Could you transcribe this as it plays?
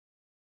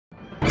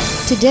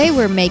Today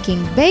we're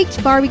making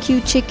baked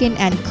barbecue chicken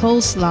and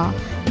coleslaw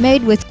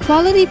made with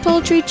quality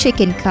poultry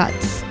chicken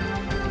cuts.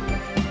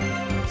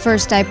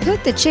 First, I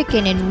put the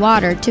chicken in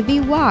water to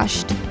be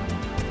washed.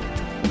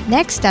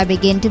 Next, I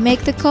begin to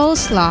make the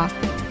coleslaw.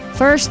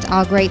 First,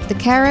 I'll grate the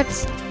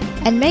carrots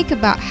and make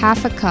about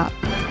half a cup.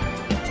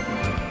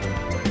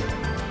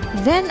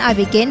 Then I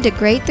begin to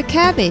grate the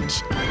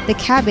cabbage. The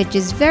cabbage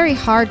is very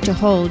hard to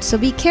hold, so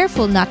be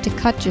careful not to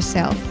cut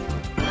yourself.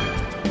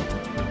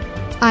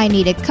 I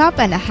need a cup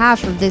and a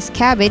half of this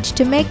cabbage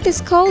to make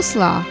this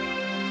coleslaw.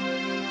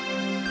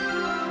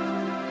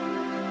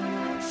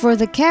 For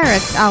the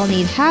carrots, I'll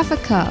need half a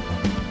cup.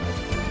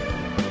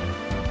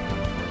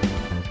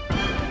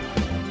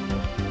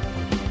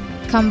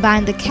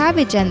 Combine the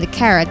cabbage and the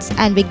carrots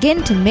and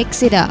begin to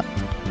mix it up.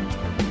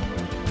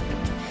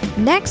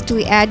 Next,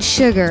 we add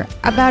sugar,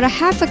 about a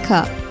half a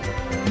cup,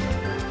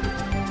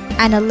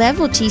 and a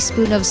level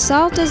teaspoon of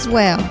salt as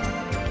well.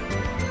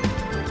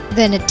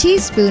 Then a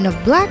teaspoon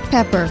of black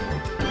pepper.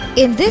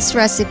 In this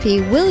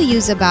recipe, we'll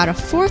use about a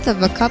fourth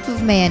of a cup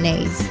of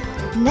mayonnaise.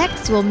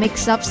 Next, we'll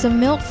mix up some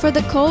milk for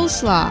the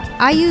coleslaw.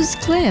 I use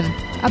Clim,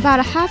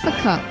 about a half a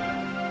cup.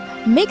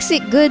 Mix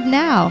it good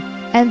now,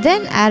 and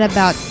then add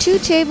about 2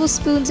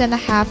 tablespoons and a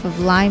half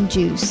of lime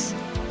juice.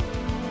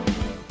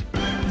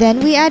 Then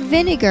we add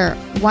vinegar,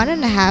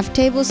 1.5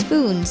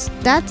 tablespoons.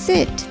 That's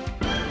it.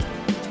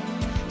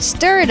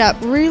 Stir it up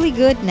really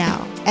good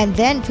now, and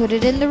then put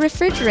it in the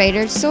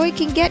refrigerator so it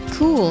can get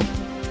cool.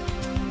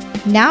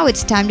 Now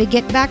it's time to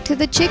get back to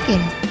the chicken.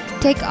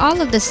 Take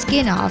all of the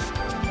skin off,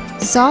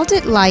 salt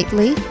it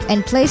lightly,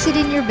 and place it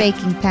in your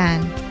baking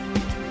pan.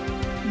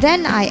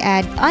 Then I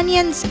add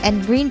onions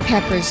and green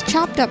peppers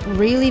chopped up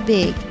really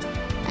big,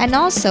 and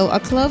also a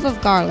clove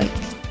of garlic.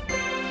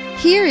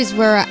 Here is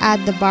where I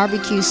add the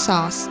barbecue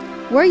sauce.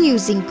 We're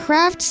using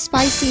Kraft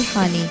Spicy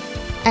Honey,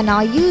 and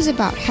I'll use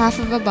about half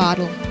of a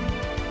bottle.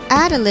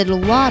 Add a little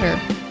water,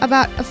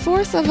 about a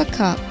fourth of a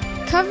cup.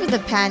 Cover the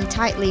pan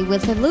tightly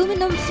with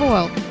aluminum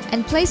foil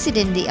and place it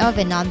in the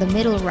oven on the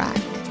middle rack.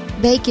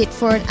 Bake it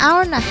for an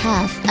hour and a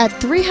half at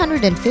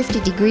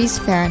 350 degrees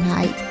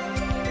Fahrenheit.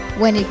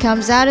 When it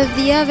comes out of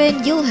the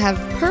oven, you'll have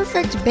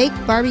perfect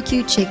baked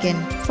barbecue chicken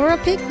for a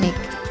picnic.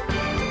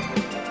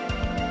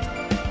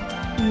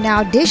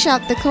 Now dish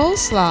out the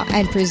coleslaw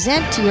and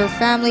present to your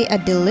family a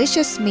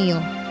delicious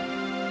meal.